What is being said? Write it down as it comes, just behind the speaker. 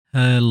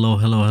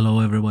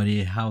Hello,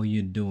 everybody. How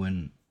you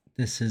doing?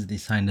 This is the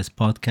Scientist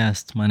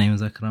Podcast. My name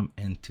is Akram,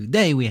 and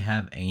today we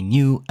have a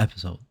new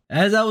episode.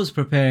 As I was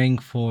preparing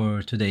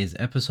for today's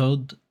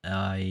episode,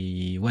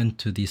 I went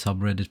to the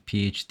subreddit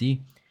PhD,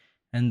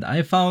 and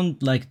I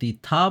found like the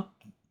top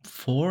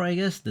four, I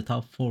guess, the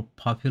top four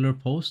popular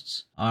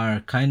posts are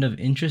kind of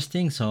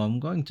interesting. So I'm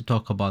going to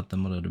talk about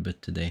them a little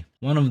bit today.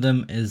 One of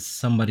them is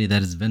somebody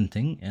that is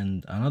venting,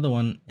 and another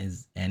one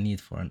is a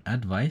need for an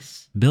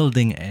advice,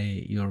 building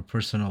your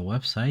personal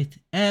website,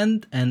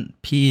 and an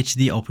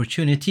PhD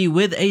opportunity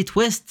with a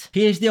twist.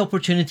 PhD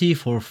opportunity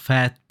for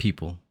fat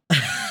people.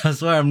 I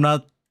swear I'm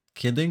not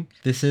kidding.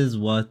 This is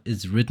what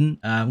is written.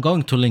 I'm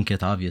going to link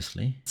it,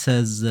 obviously. It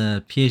says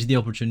PhD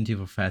opportunity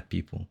for fat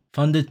people.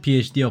 Funded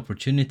PhD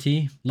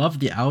opportunity. Love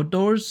the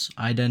outdoors.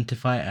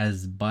 Identify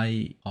as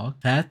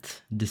BIPOC,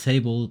 fat,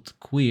 disabled,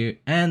 queer,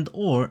 and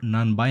or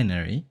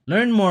non-binary.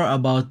 Learn more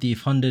about the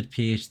funded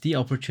PhD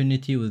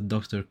opportunity with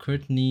Dr.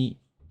 Courtney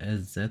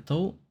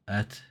Ezzeto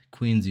at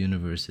Queen's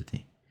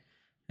University.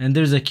 And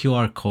there's a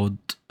QR code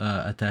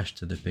attached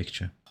to the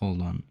picture.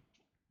 Hold on.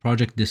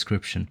 Project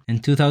description. In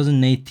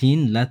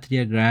 2018,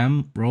 Latria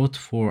Graham wrote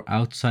for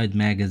Outside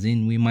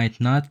Magazine, "We might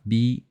not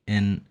be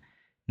in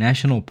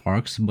national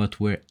parks, but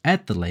we're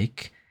at the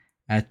lake,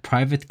 at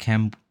private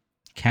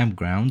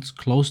campgrounds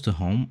close to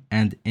home,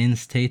 and in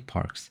state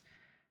parks.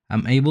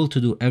 I'm able to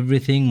do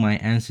everything my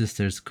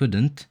ancestors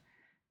couldn't.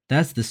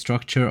 That's the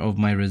structure of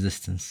my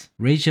resistance.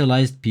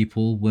 Racialized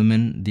people,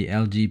 women, the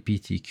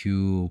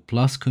LGBTQ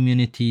plus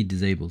community,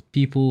 disabled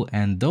people,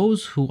 and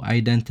those who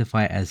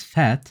identify as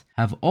fat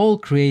have all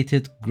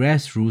created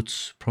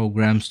grassroots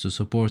programs to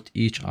support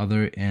each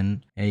other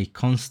in a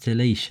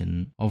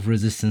constellation of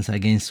resistance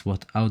against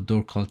what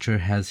outdoor culture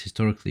has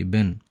historically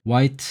been.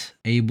 White,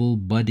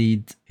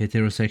 able-bodied,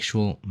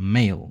 heterosexual,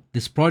 male.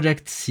 This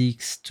project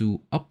seeks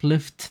to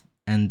uplift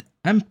and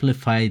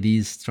amplify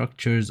these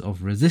structures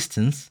of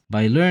resistance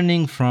by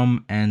learning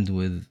from and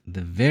with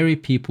the very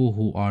people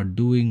who are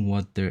doing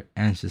what their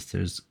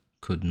ancestors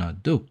could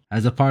not do.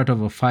 As a part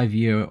of a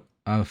five-year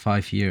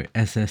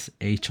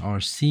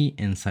SSHRC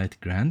Insight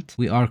grant,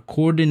 we are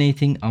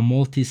coordinating a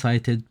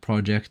multi-sited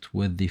project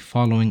with the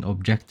following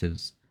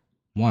objectives.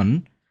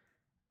 1.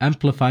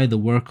 Amplify the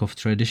work of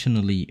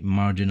traditionally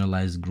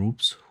marginalized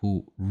groups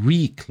who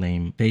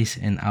reclaim space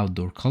in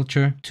outdoor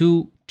culture.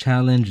 2.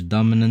 Challenge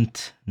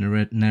dominant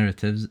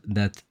narratives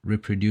that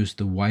reproduce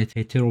the white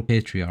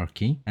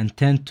heteropatriarchy and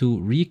tend to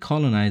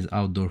recolonize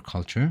outdoor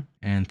culture.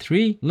 And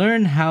 3.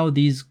 Learn how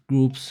these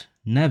groups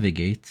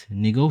navigate,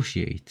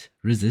 negotiate,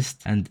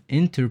 resist, and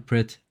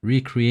interpret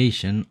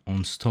recreation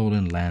on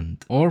stolen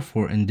land, or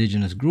for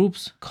indigenous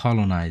groups,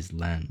 colonized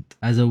land.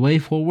 As a way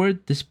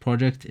forward, this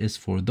project is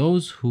for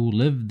those who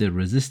live the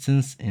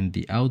resistance in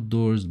the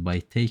outdoors by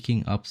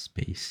taking up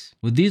space.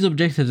 With these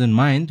objectives in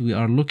mind, we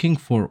are looking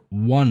for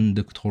one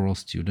doctoral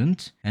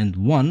student and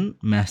one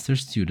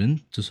master's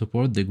student to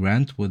support the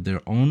grant with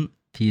their own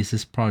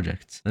thesis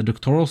projects. The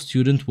doctoral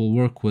student will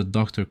work with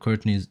Dr.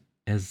 Courtney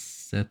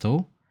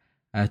Ezzeto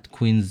at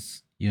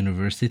Queen's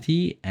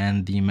University,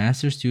 and the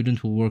master's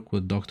student will work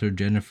with Dr.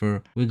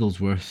 Jennifer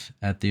Wigglesworth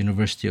at the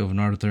University of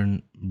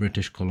Northern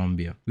British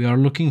Columbia. We are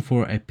looking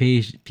for a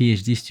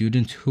PhD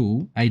student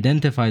who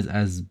identifies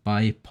as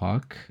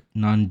BIPOC,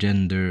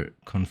 non-gender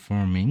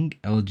conforming,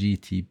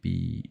 LGBTQ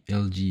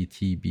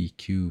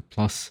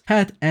plus,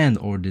 fat and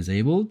or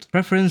disabled,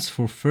 preference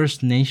for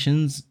First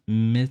Nations,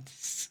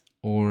 Métis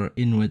or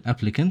Inuit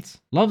applicants,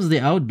 loves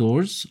the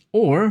outdoors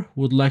or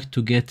would like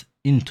to get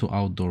into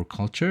outdoor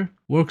culture,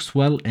 works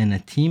well in a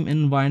team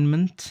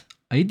environment,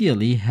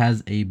 ideally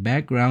has a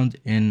background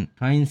in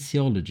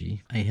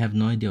kinesiology. I have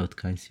no idea what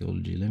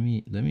kinesiology. Let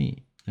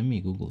me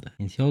Google that.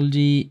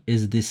 Kinesiology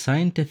is the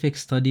scientific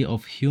study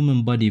of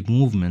human body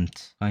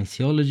movement.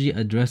 Kinesiology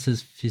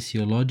addresses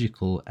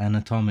physiological,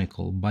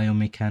 anatomical,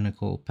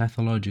 biomechanical,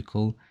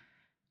 pathological,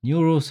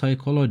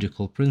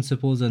 neuropsychological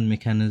principles and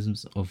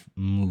mechanisms of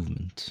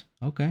movement.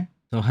 Okay.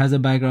 So has a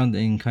background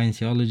in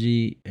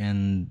kinesiology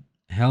and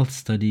health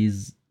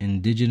studies,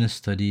 indigenous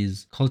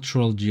studies,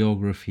 cultural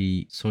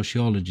geography,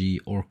 sociology,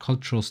 or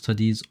cultural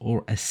studies,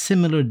 or a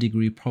similar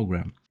degree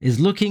program, is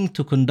looking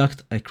to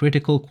conduct a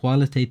critical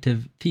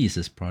qualitative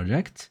thesis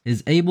project,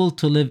 is able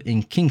to live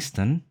in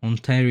Kingston,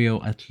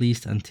 Ontario at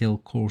least until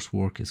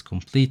coursework is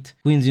complete.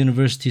 Queen's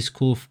University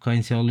School of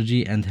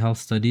Kinesiology and Health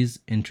Studies,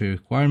 entry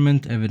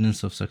requirement,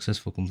 evidence of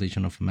successful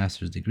completion of a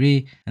master's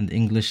degree, and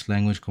English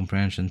language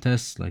comprehension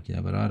tests, like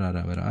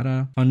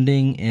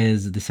Funding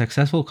is the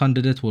successful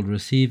candidate will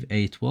receive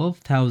a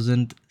 12,000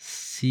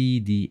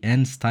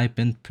 CDN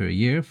stipend per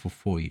year for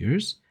 4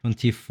 years,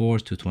 24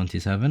 to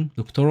 27.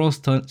 Doctoral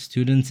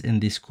students students in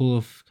the School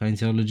of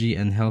Kinesiology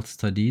and Health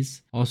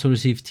Studies also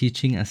receive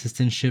teaching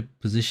assistantship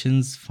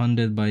positions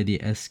funded by the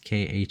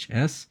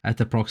SKHS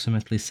at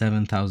approximately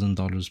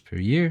 $7,000 per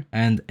year,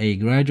 and a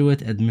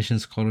graduate admission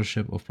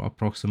scholarship of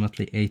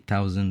approximately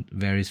 $8,000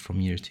 varies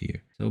from year to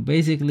year. So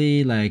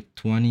basically like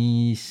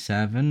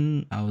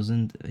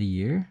 $27,000 a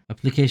year.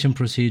 Application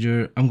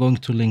procedure, I'm going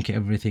to link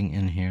everything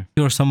in here. If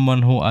you're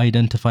someone who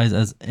identifies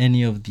as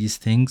any of these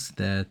things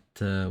that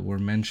were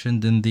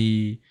mentioned in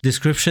the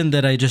description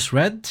that I just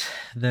read,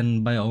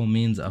 then by all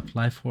means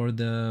apply for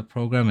the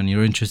program. And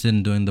you're interested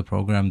in doing the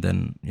program,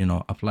 then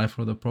apply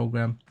for the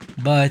program.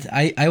 But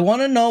I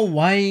want to know,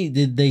 why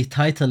did they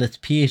title it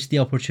PhD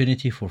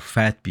opportunity for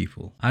fat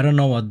people? I don't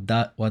know what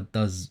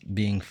does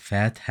being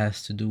fat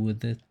has to do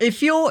with it.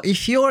 If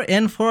you're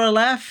in for a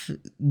laugh,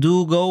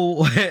 do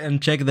go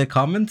and check the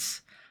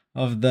comments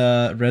of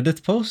the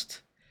Reddit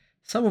post.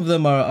 Some of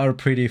them are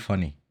pretty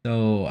funny.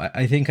 So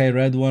I think I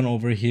read one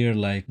over here,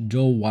 like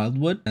Joe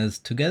Wildwood says,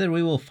 "Together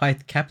we will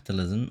fight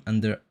capitalism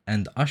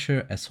and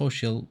usher a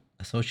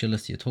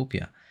socialist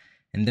utopia.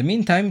 In the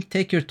meantime,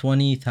 take your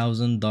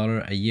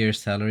 $20,000 a year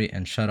salary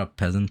and shut up,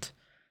 peasant."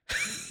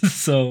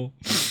 So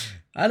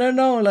I don't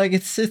know, like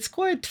it's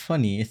quite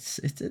funny.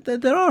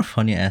 There are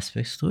funny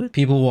aspects to it.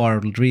 People who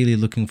are really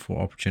looking for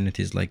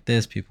opportunities like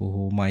this, people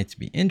who might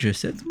be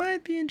interested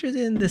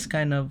in this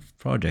kind of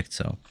project.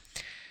 So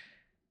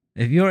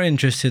if you're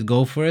interested,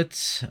 go for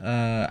it.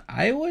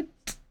 I would,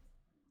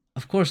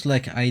 of course,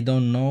 like, I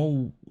don't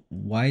know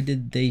why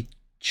did they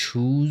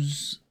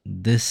choose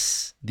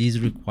these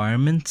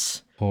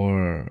requirements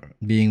for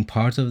being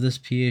part of this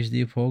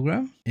PhD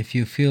program. If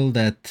you feel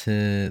that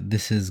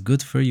this is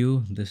good for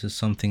you, this is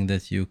something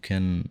that you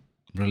can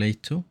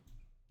relate to,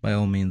 by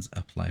all means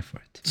apply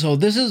for it. So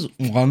this is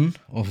one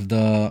of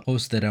the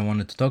posts that I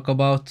wanted to talk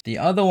about. The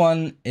other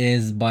one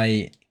is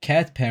by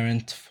Cat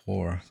Parent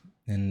 4.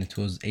 And it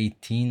was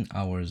 18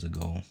 hours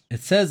ago.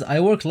 It says, "I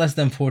work less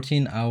than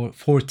 40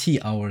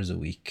 hours a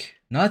week.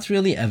 Not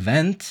really a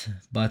vent,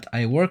 but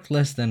I work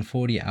less than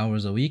 40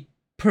 hours a week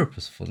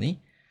purposefully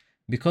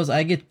because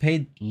I get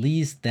paid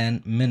less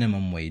than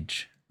minimum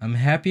wage. I'm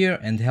happier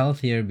and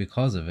healthier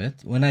because of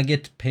it. When I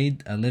get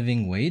paid a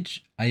living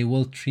wage, I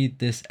will treat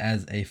this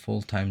as a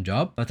full-time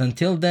job. But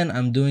until then,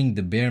 I'm doing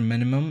the bare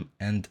minimum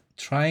and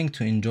trying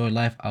to enjoy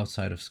life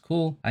outside of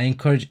school. I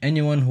encourage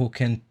anyone who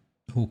can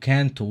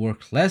to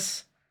work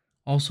less.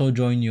 Also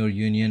join your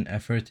union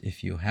effort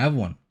if you have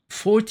one."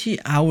 40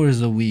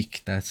 hours a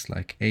week, that's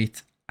like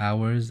 8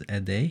 hours a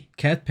day.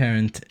 Cat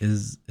Parent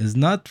is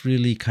not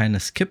really kind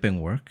of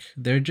skipping work.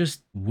 They're just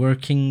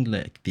working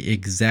like the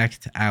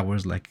exact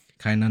hours, like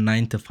kind of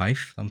 9 to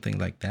 5, something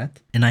like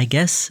that. And I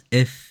guess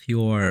if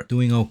you're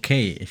doing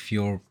okay, if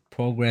your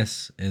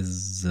progress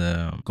is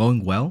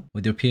going well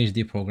with your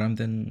PhD program,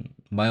 then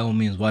by all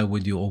means, why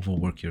would you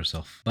overwork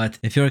yourself? But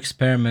if your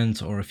experiment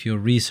or if your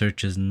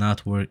research is not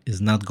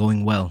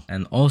going well,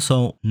 and also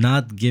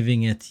not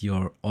giving it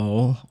your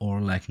all, or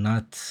like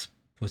not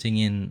putting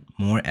in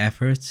more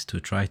efforts to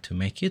try to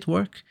make it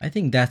work, I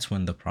think that's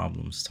when the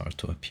problems start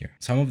to appear.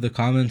 Some of the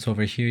comments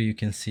over here, you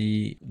can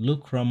see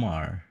Luke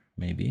Ramar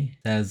maybe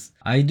says,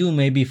 "I do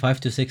maybe 5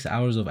 to 6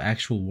 hours of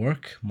actual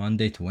work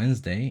Monday to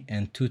Wednesday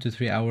and 2 to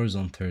 3 hours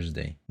on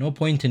Thursday. No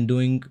point in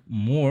doing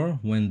more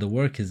when the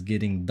work is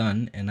getting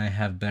done and I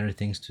have better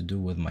things to do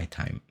with my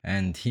time."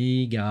 And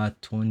he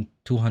got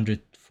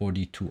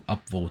 242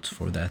 upvotes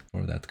for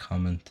that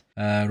comment.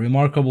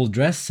 Remarkable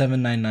Dress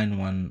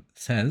 7991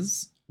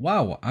 says,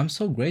 "Wow, I'm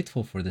so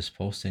grateful for this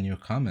post and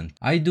your comment.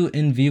 I do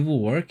in vivo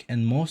work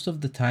and most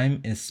of the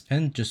time is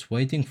spent just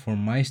waiting for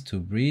mice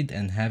to breed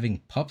and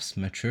having pups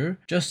mature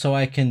just so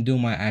I can do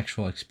my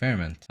actual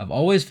experiment. I've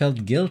always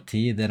felt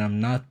guilty that I'm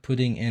not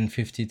putting in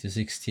 50 to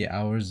 60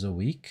 hours a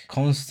week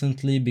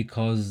constantly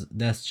because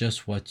that's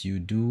just what you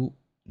do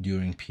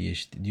during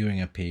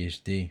a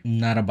PhD.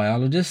 Not a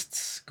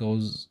biologist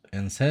goes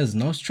and says,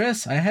 "No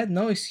stress, I had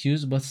no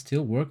excuse but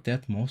still worked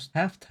at most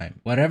half time.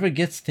 Whatever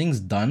gets things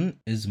done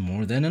is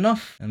more than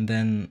enough." And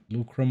then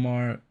Luke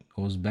Ramar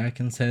goes back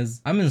and says,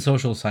 "I'm in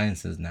social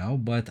sciences now,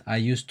 but I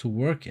used to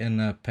work in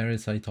a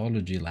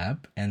parasitology lab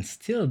and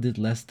still did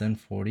less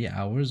than 40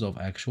 hours of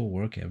actual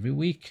work every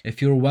week.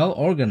 If you're well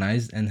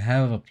organized and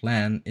have a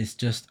plan, it's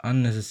just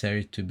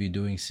unnecessary to be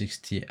doing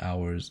 60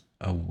 hours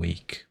a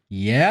week."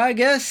 Yeah, I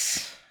guess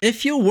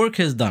if your work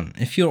is done,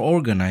 if you're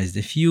organized,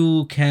 if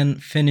you can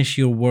finish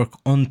your work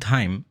on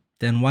time,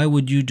 then why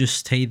would you just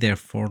stay there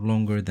for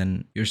longer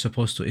than you're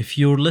supposed to? If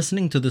you're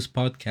listening to this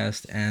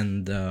podcast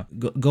and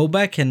go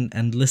back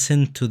and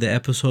listen to the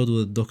episode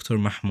with Dr.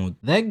 Mahmoud,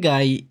 that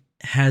guy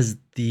has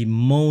the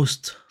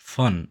most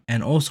fun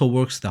and also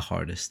works the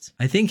hardest.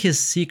 I think his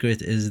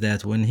secret is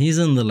that when he's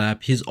in the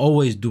lab, he's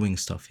always doing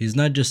stuff. He's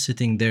not just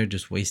sitting there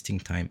just wasting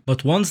time.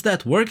 But once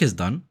that work is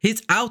done,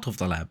 he's out of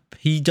the lab.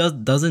 He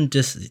just doesn't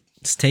just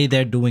stay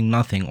there doing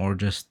nothing or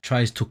just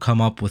tries to come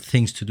up with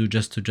things to do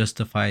just to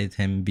justify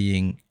him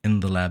being in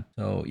the lab.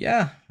 So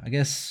yeah, I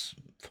guess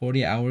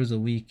 40 hours a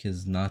week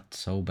is not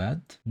so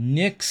bad.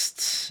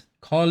 Next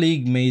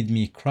Colleague made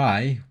me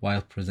cry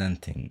while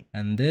presenting.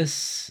 And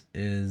this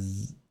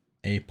is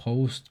a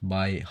post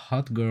by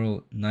Hot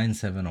Girl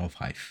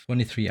 9705,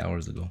 23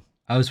 hours ago.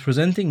 I was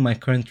presenting my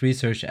current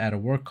research at a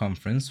work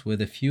conference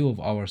with a few of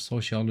our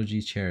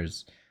sociology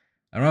chairs,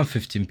 around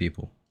 15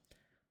 people.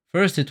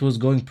 First, it was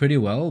going pretty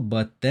well,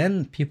 but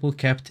then people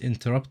kept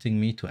interrupting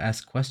me to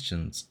ask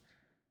questions.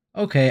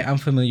 Okay, I'm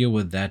familiar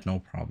with that, no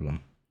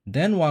problem.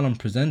 Then, while I'm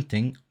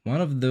presenting, one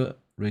of the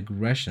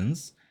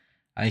regressions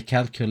I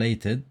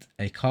calculated,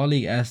 a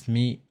colleague asked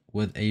me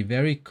with a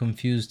very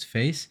confused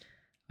face,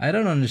 I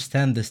don't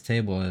understand this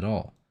table at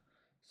all.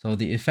 So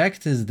the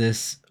effect is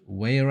this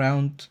way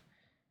around.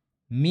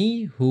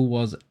 Me, who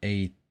was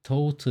a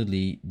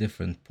totally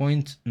different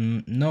point,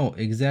 no,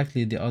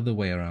 exactly the other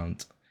way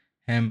around.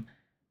 Him,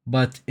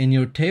 but in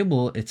your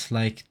table, it's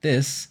like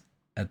this.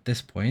 At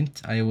this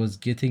point, I was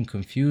getting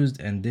confused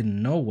and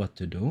didn't know what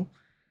to do.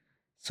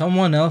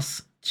 Someone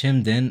else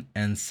chimed in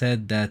and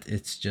said that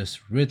it's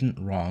just written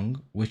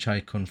wrong, which I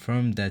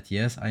confirmed that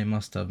yes, I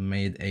must have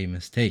made a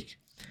mistake.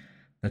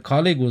 The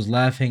colleague was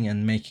laughing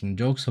and making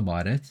jokes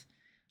about it.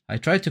 I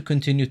tried to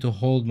continue to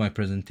hold my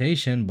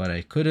presentation, but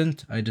I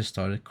couldn't. I just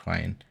started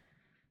crying.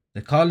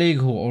 The colleague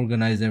who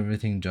organized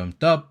everything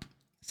jumped up,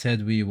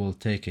 said we will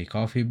take a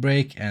coffee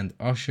break, and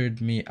ushered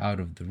me out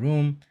of the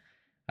room.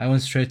 I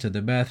went straight to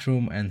the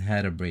bathroom and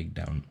had a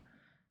breakdown.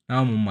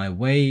 Now I'm on my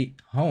way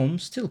home,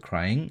 still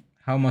crying.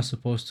 How am I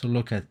supposed to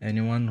look at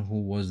anyone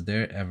who was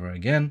there ever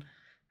again?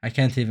 I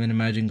can't even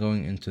imagine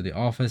going into the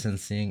office and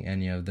seeing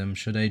any of them.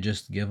 Should I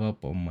just give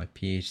up on my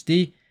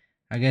PhD?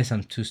 I guess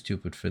I'm too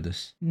stupid for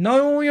this.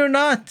 No, you're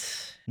not.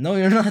 No,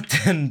 you're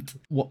not. And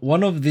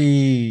one of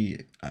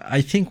the,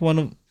 I think one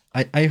of,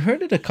 I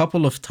heard it a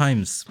couple of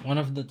times. One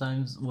of the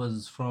times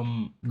was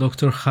from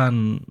Dr.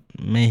 Khan,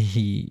 may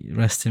he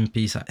rest in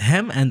peace.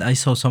 Him, and I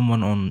saw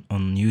someone on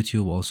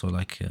YouTube also,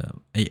 like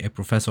a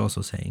professor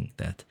also saying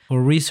that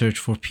for research,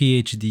 for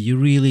PhD, you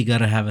really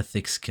gotta have a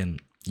thick skin.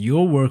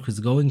 Your work is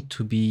going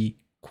to be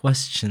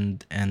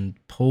questioned and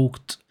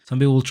poked. Some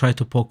people will try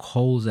to poke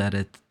holes at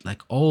it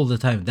like all the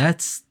time.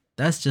 That's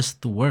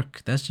just the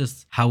work. That's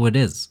just how it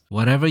is.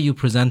 Whatever you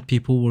present,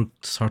 people will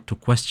start to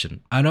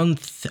question. I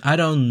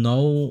don't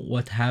know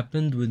what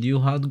happened with you,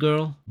 hot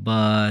girl,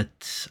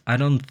 but I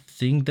don't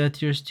think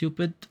that you're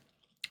stupid.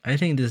 I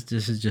think this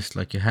is just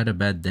like you had a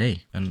bad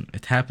day, and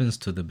it happens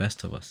to the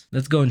best of us.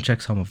 Let's go and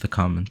check some of the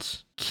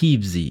comments.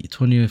 Keepsy,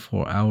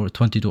 22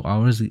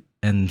 hours,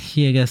 and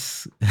he, I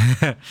guess,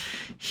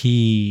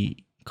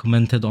 he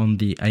commented on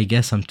the, I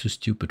guess I'm too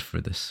stupid for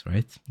this,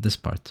 right? This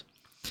part.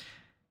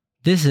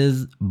 This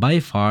is by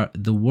far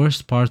the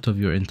worst part of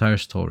your entire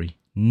story.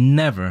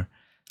 Never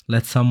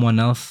let someone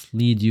else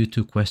lead you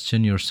to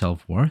question your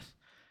self-worth.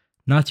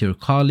 Not your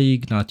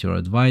colleague, not your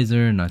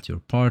advisor, not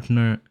your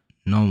partner,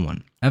 no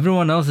one.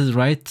 Everyone else is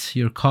right.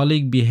 Your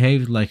colleague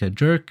behaved like a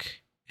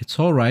jerk. It's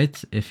all right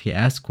if he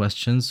asks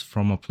questions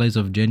from a place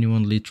of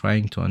genuinely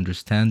trying to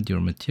understand your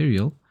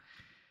material.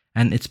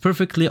 And it's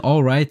perfectly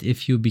all right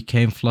if you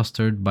became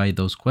flustered by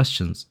those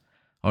questions,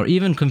 or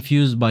even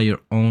confused by your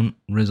own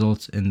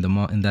results in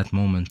that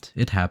moment.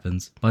 It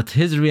happens. But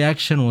his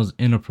reaction was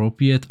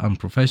inappropriate,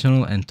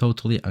 unprofessional, and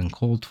totally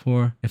uncalled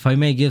for. If I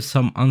may give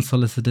some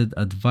unsolicited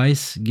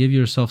advice, give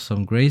yourself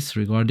some grace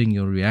regarding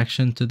your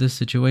reaction to this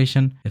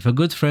situation. If a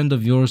good friend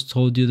of yours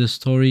told you the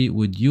story,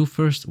 would your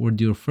first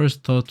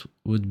thought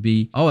would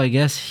be, oh, I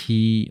guess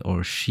he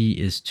or she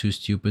is too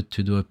stupid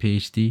to do a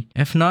PhD?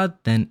 If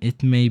not, then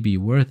it may be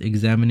worth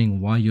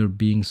examining why you're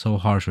being so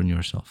harsh on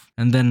yourself.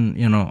 And then,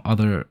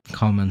 other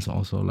comments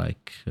also,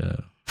 like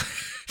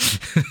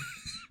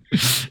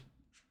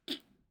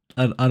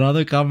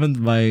another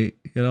comment by,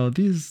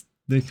 these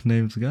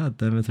nicknames, god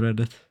damn it,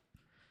 Reddit.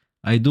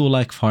 I do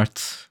like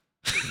farts.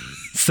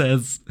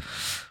 Says,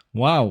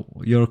 wow,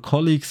 your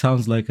colleague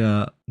sounds like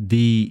a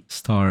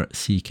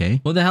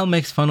D*CK. Who the hell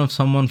makes fun of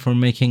someone for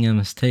making a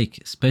mistake,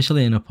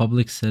 especially in a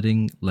public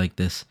setting like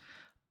this?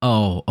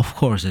 Oh, of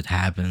course it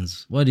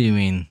happens. What do you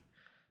mean?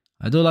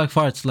 I do like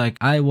farts. Like,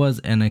 I was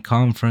in a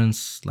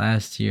conference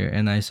last year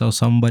and I saw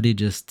somebody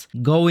just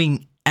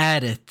going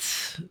at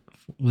it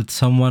with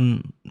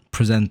someone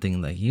presenting.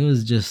 Like,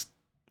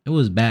 it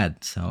was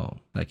bad. So,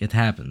 like, it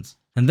happens.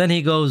 And then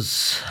he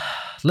goes,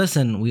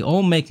 listen, we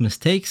all make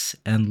mistakes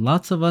and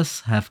lots of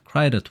us have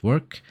cried at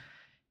work,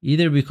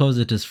 either because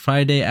it is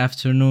Friday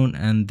afternoon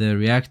and the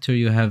reactor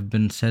you have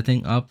been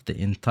setting up the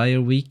entire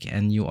week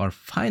and you are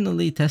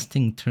finally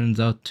testing turns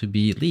out to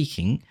be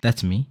leaking,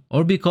 that's me,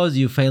 or because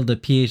you failed a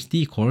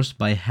PhD course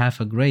by half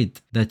a grade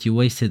that you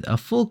wasted a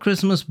full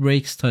Christmas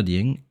break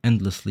studying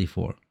endlessly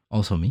for.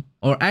 Also me.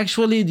 Or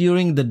actually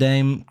during the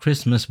damn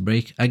Christmas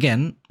break,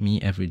 again,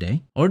 me every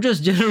day. Or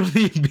just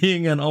generally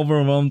being an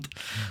overwhelmed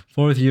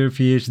fourth year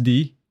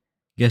PhD.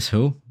 Guess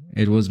who?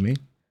 It was me.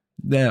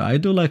 Yeah, I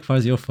do like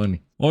farts, you're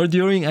funny. Or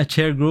during a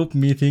chair group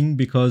meeting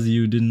because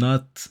you did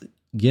not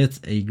get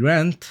a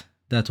grant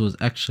that was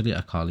actually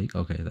a colleague.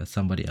 Okay, that's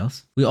somebody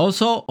else. We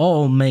also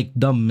all make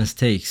dumb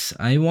mistakes.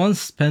 I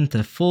once spent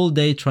a full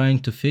day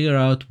trying to figure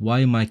out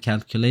why my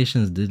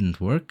calculations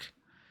didn't work.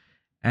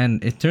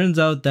 And it turns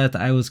out that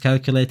I was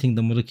calculating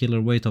the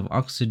molecular weight of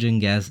oxygen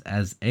gas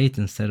as 8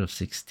 instead of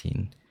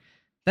 16.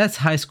 That's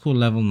high school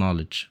level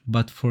knowledge,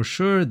 but for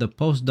sure the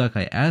postdoc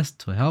I asked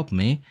to help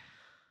me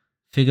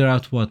figure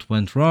out what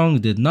went wrong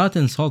did not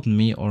insult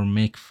me or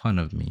make fun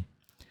of me.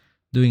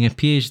 Doing a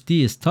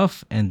PhD is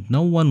tough and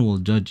no one will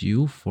judge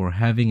you for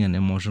having an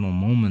emotional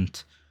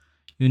moment.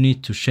 You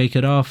need to shake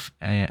it off.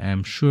 I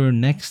am sure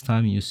next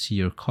time you see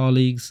your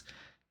colleagues,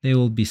 they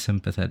will be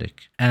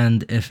sympathetic.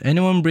 And if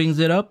anyone brings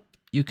it up,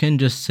 you can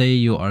just say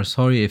you are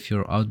sorry if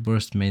your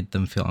outburst made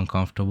them feel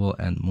uncomfortable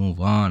and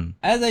move on.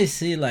 As I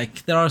see,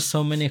 like, there are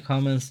so many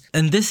comments,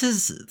 and this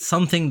is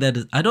something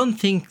that I don't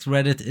think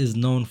Reddit is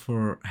known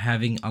for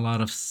having a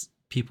lot of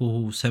people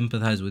who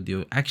sympathize with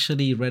you.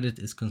 Actually,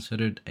 Reddit is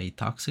considered a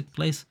toxic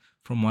place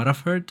from what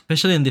I've heard,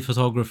 especially in the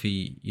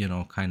photography,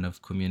 kind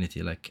of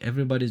community. Like,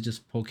 everybody's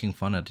just poking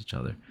fun at each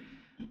other.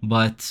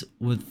 But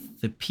with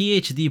the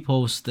PhD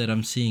post that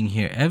I'm seeing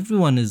here,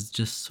 everyone is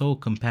just so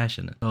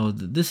compassionate. So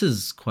this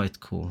is quite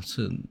cool.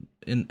 So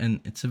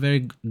and it's a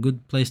very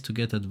good place to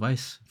get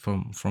advice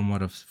from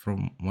what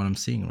I'm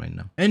seeing right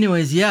now.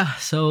 Anyways, yeah.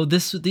 So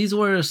these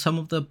were some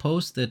of the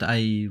posts that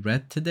I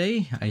read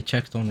today. I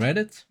checked on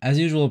Reddit. As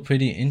usual,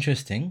 pretty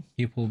interesting.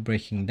 People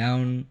breaking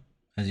down,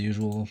 as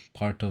usual,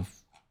 part of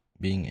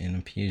being in a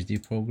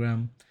PhD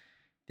program,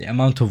 the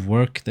amount of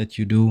work that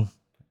you do,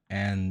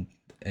 and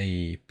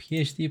a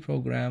PhD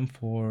program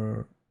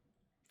for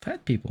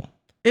fat people.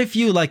 If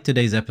you like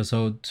today's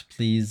episode,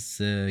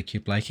 please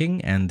keep liking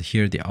and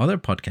hear the other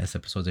podcast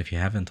episodes if you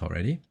haven't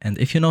already. And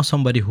if you know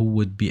somebody who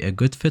would be a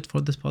good fit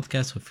for this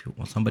podcast, if you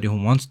want somebody who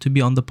wants to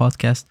be on the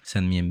podcast,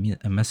 send me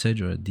a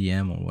message or a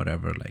DM or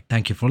whatever. Like,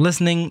 thank you for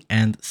listening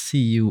and see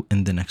you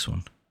in the next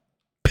one.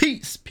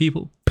 Peace,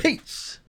 people. Peace.